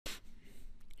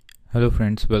Hello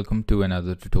friends, welcome to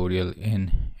another tutorial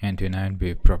in antenna and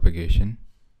wave propagation.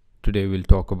 Today we'll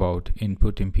talk about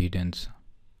input impedance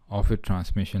of a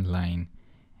transmission line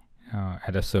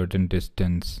at a certain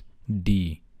distance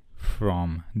d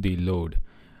from the load.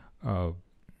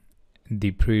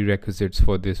 The prerequisites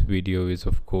for this video is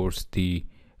of course the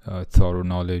thorough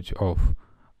knowledge of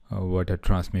what a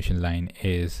transmission line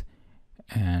is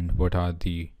and what are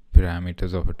the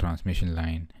parameters of a transmission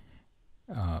line,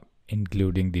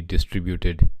 including the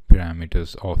distributed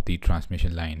parameters of the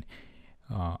transmission line.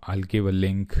 I'll give a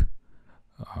link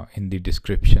in the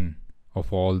description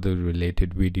of all the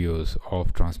related videos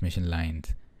of transmission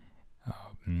lines.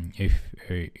 If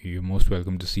you're most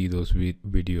welcome to see those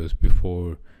videos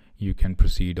before you can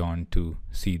proceed on to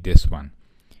see this one.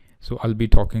 So I'll be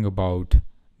talking about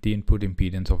the input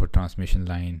impedance of a transmission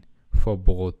line for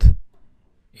both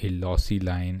a lossy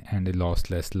line and a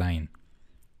lossless line.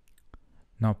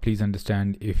 Now please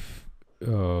understand, if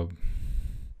we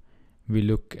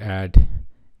look at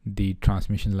the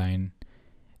transmission line,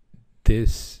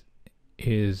 this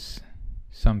is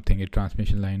something a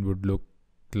transmission line would look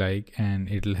like, and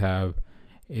it'll have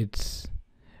its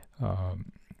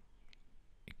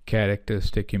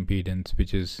characteristic impedance,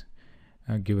 which is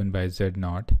given by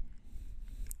Z0.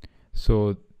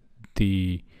 So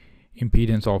the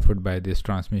impedance offered by this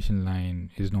transmission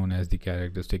line is known as the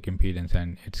characteristic impedance,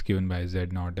 and it's given by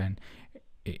Z0, and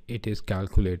it is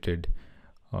calculated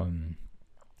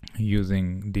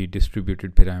using the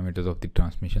distributed parameters of the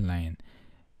transmission line.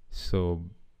 So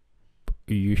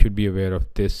you should be aware of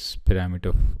this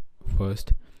parameter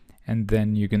first, and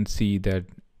then you can see that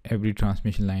every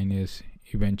transmission line is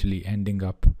eventually ending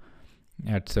up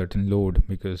at certain load,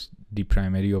 because the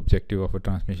primary objective of a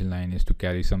transmission line is to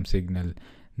carry some signal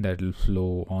that will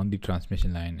flow on the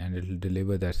transmission line, and it will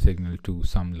deliver that signal to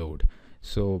some load.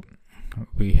 So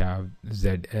we have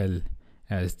ZL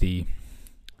as the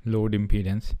load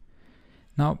impedance.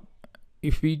 Now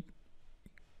if we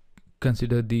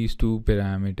consider these two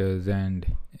parameters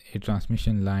and a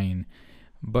transmission line,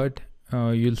 but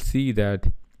you'll see that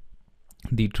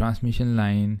the transmission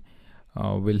line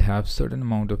will have certain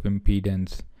amount of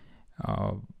impedance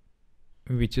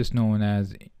which is known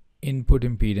as input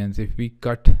impedance. If we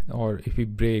cut or if we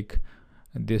break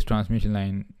this transmission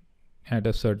line at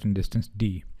a certain distance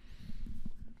d,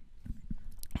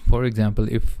 for example,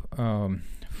 if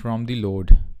from the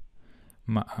load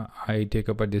I take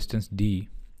up a distance d,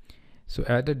 so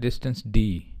at a distance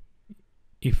d,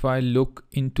 if I look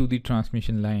into the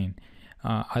transmission line,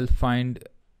 I'll find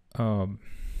the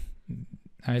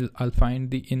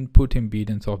input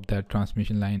impedance of that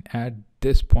transmission line at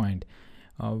this point,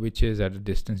 which is at a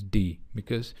distance d,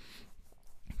 because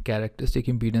characteristic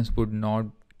impedance would not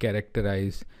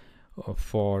characterize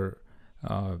for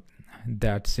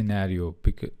that scenario,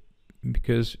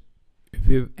 because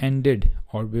we've ended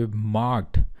or we've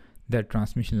marked that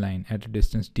transmission line at a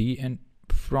distance d, and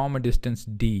from a distance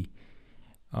d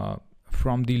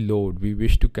from the load we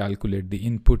wish to calculate the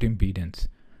input impedance,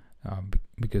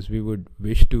 because we would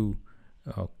wish to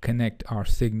connect our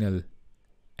signal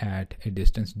at a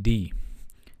distance d.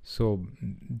 So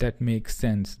that makes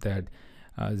sense that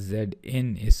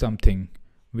Zin is something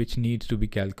which needs to be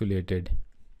calculated,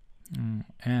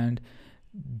 and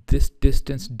this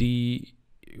distance d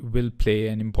will play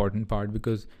an important part,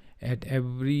 because at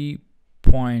every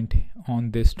point on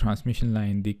this transmission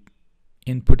line the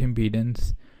input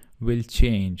impedance will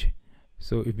change.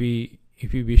 So if we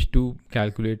wish to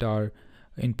calculate our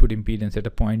input impedance at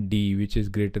a point d which is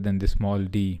greater than the small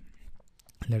d,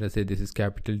 let us say this is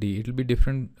capital D, it will be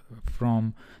different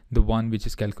from the one which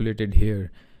is calculated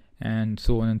here, and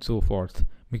so on and so forth,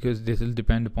 because this will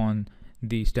depend upon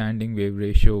the standing wave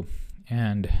ratio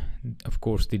and of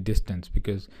course the distance,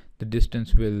 because the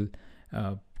distance will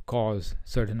cause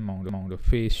certain amount of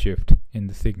phase shift in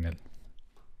the signal.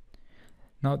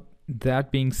 Now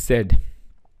that being said,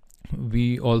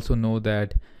 we also know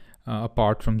that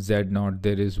apart from Z0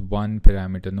 there is one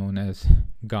parameter known as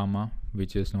gamma,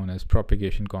 which is known as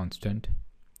propagation constant.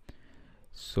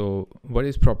 So what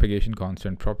is propagation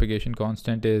constant? Propagation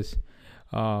constant is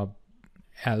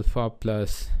alpha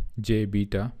plus j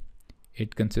beta.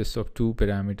 It consists of two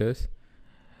parameters,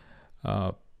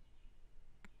 the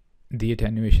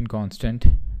attenuation constant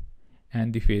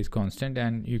and the phase constant,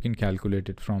 and you can calculate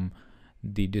it from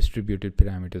the distributed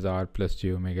parameters r plus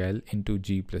j omega l into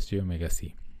g plus j omega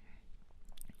c.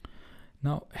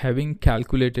 Now having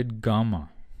calculated gamma,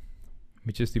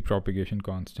 which is the propagation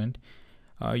constant,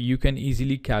 you can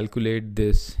easily calculate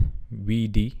this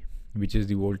Vd, which is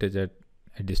the voltage at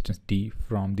a distance d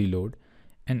from the load,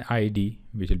 and Id,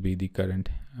 which will be the current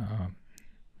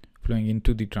flowing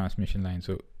into the transmission line.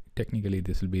 So technically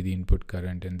this will be the input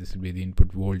current and this will be the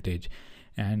input voltage,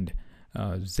 and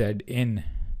Zin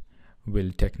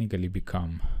will technically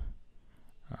become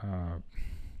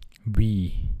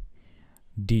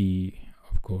Vd,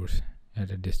 of course, at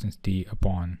a distance d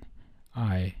upon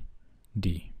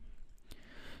Id.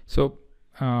 So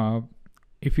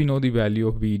if we know the value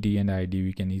of Vd and Id,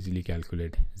 we can easily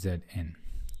calculate Zn,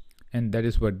 and that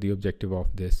is what the objective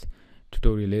of this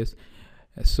tutorial is.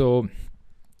 So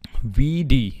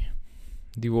Vd,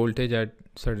 the voltage at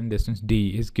certain distance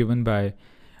d, is given by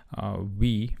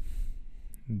V,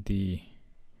 the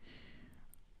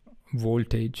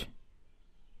voltage,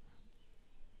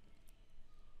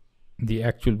 the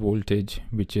actual voltage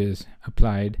which is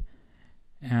applied,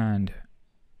 and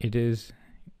it is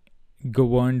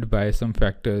governed by some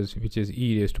factors which is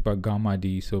e raised to power gamma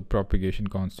d, so propagation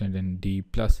constant, and d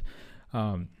plus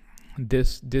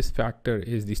this factor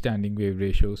is the standing wave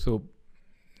ratio. So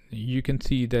you can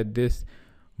see that this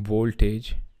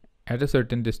voltage at a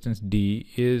certain distance d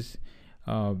is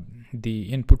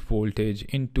the input voltage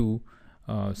into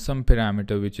some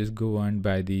parameter which is governed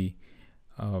by the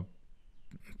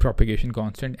propagation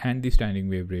constant and the standing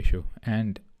wave ratio,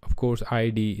 and of course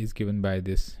Id is given by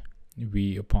this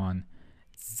V upon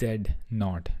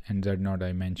Z0, and Z0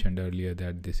 I mentioned earlier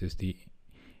that this is the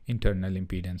internal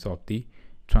impedance of the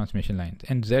transmission lines,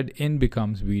 and Zin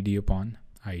becomes Vd upon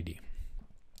Id,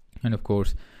 and of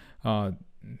course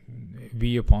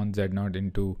V upon Z0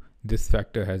 into this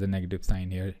factor has a negative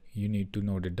sign here. You need to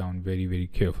note it down very, very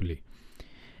carefully.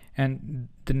 And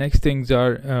the next things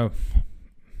are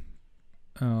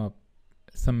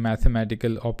some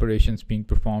mathematical operations being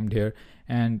performed here,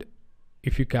 and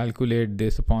if you calculate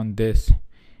this upon this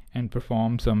and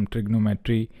perform some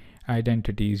trigonometry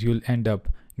identities, you'll end up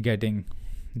getting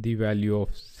the value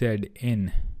of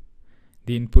Zin,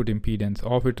 the input impedance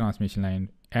of a transmission line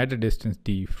at a distance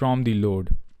d from the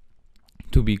load,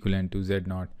 to be equivalent to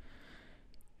Z0,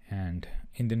 and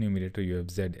in the numerator you have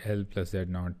ZL plus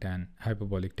Z0 tan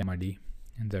hyperbolic gamma d,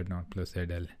 and Z0 plus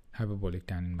ZL hyperbolic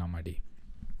tan gamma d.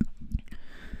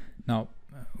 Now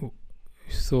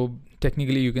so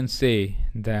technically you can say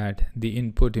that the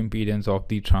input impedance of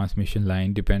the transmission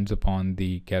line depends upon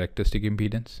the characteristic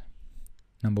impedance.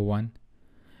 Number one,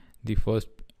 the first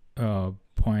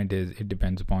point is it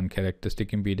depends upon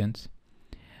characteristic impedance.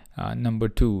 Number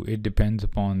two, it depends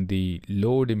upon the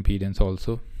load impedance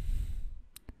also,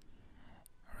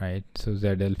 right? So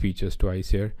ZL features twice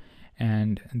here,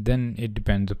 and then it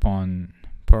depends upon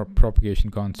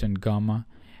propagation constant gamma,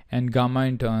 and gamma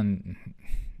in turn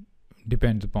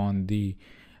depends upon the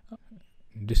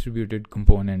distributed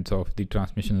components of the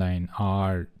transmission line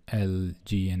R, L,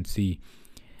 G, and C,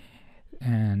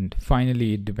 and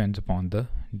finally it depends upon the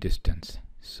distance.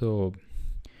 So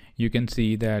you can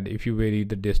see that if you vary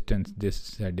the distance,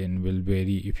 this Zin will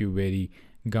vary. If you vary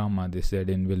gamma, this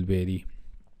Zin will vary,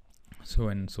 so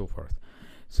on and so forth.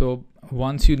 So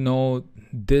once you know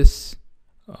this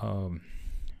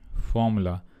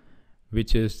formula,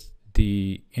 which is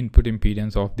the input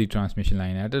impedance of the transmission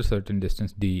line at a certain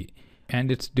distance d,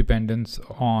 and its dependence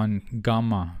on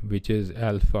gamma, which is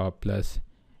alpha plus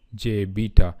j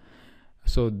beta,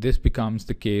 so this becomes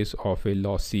the case of a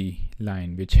lossy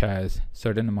line which has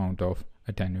certain amount of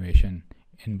attenuation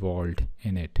involved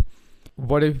in it.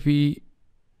 What if we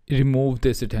remove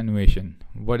this attenuation?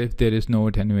 What if there is no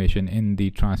attenuation in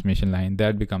the transmission line?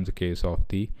 That becomes a case of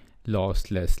the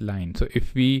lossless line. So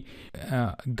if we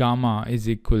gamma is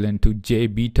equivalent to j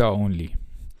beta only,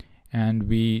 and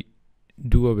we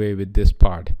do away with this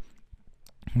part,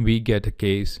 we get a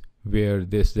case where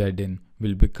this Zin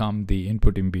will become the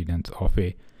input impedance of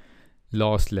a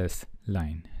lossless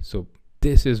line. So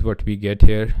this is what we get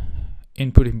here.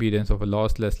 Input impedance of a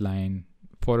lossless line.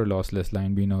 For a lossless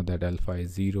line, we know that alpha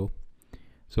is 0.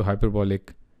 So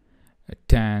hyperbolic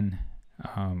tan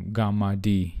gamma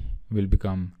d will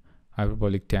become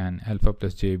hyperbolic tan alpha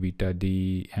plus j beta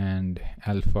d, and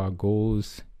alpha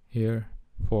goes here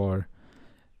for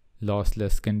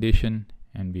lossless condition,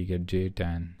 and we get j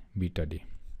tan beta d.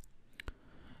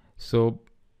 So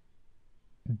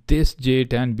this j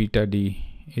tan beta d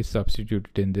is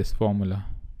substituted in this formula.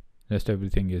 Rest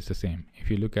everything is the same.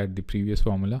 If you look at the previous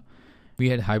formula, we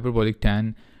had hyperbolic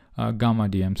tan gamma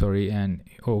d, and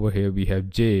over here we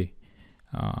have j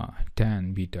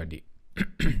tan beta d.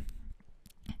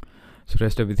 So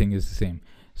rest everything is the same.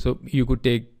 So you could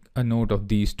take a note of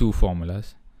these two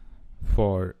formulas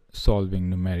for solving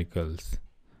numericals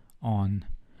on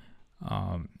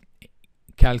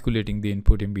calculating the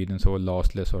input impedance of a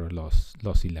lossless or a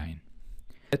lossy line.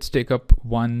 Let's take up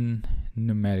one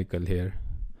numerical here.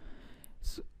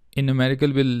 in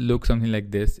numerical will look something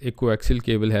like this. A coaxial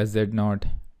cable has Z0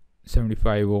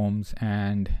 75 ohms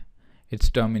and it's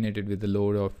terminated with a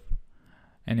load of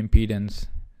an impedance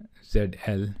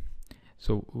ZL.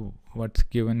 So what's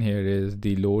given here is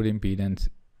the load impedance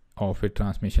of a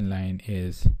transmission line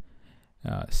is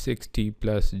 60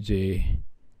 plus J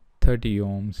 30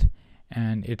 ohms,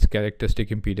 and its characteristic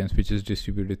impedance, which is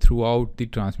distributed throughout the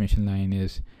transmission line,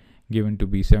 is given to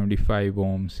be 75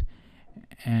 ohms,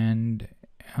 and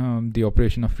the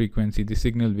operation of frequency, the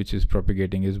signal which is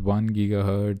propagating, is 1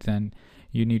 gigahertz, and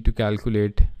you need to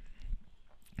calculate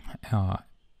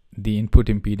the input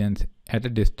impedance at a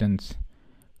distance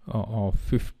of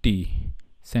 50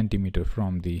 centimeter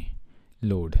from the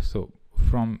load. So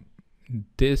from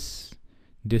this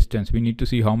distance we need to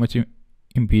see how much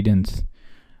impedance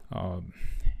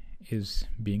is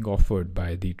being offered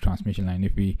by the transmission line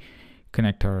if we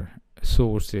connect our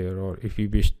source here, or if we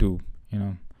wish to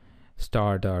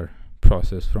start our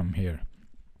process from here.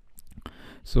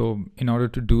 So in order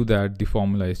to do that, the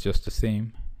formula is just the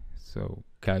same. So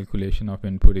calculation of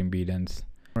input impedance.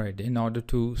 Right, in order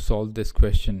to solve this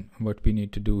question, what we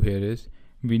need to do here is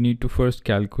we need to first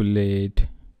calculate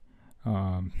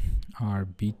our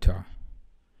beta,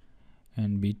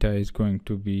 and beta is going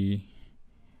to be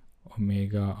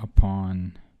omega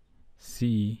upon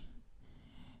c,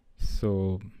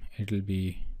 so it'll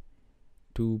be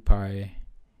 2 pi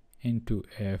into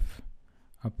f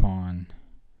upon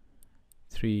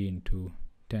 3 into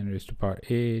 10 raised to power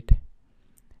 8.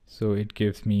 So it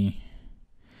gives me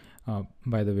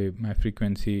by the way, my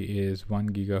frequency is 1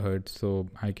 gigahertz, so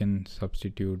I can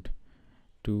substitute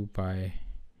 2 pi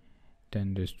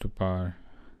 10 raised to power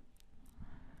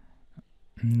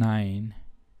 9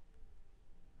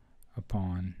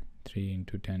 upon 3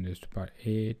 into 10 raised to power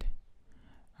 8.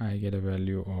 I get a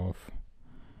value of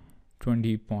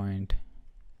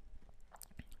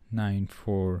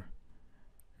 20.94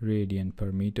 radian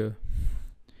per meter.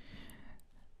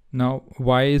 Now,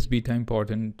 why is beta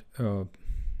important to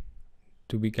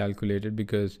be calculated?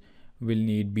 Because we'll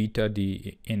need beta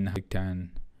d in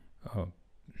tan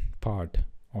part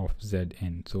of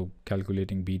Zn. So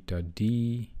calculating beta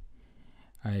d,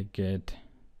 I get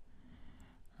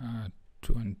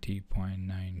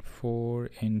 20.94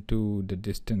 into the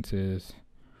distance is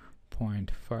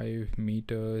 0.5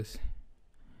 meters,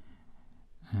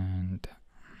 and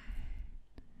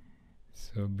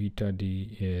so beta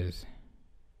d is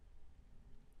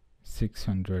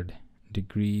 600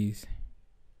 degrees,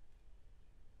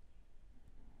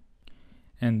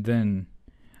 and then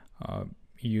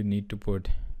you need to put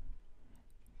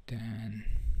tan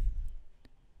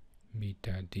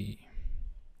beta d.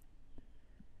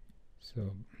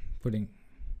 So putting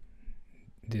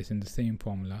this in the same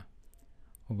formula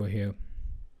over here.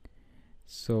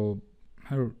 So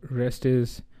our rest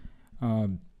is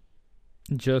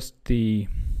just the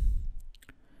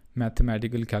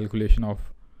mathematical calculation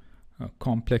of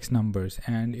complex numbers,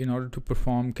 and in order to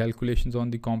perform calculations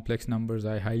on the complex numbers,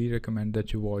 I highly recommend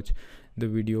that you watch the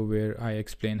video where I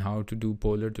explain how to do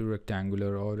polar to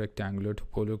rectangular or rectangular to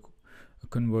polar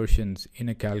conversions in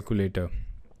a calculator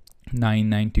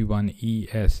 991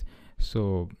 ES.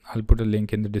 So I'll put a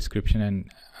link in the description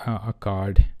and a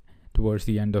card towards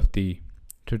the end of the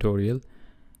tutorial,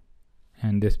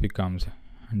 and this becomes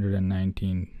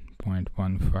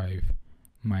 119.15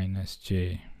 minus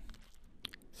J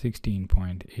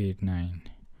 16.89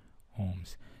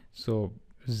 ohms. So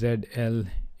ZL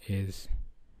is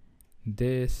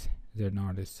this,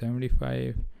 Z0 is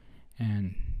 75,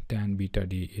 and tan beta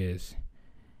d is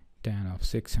tan of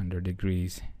 600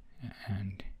 degrees,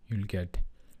 and you'll get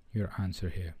your answer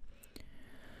here.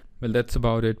 Well, that's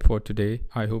about it for today.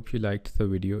 I hope you liked the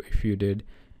video. If you did,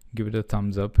 give it a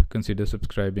thumbs up. Consider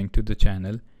subscribing to the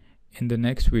channel. In the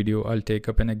next video, I'll take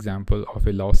up an example of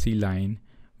a lossy line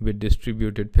with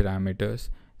distributed parameters.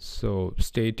 So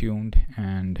stay tuned,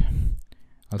 and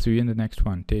I'll see you in the next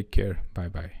one. Take care. Bye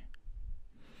bye.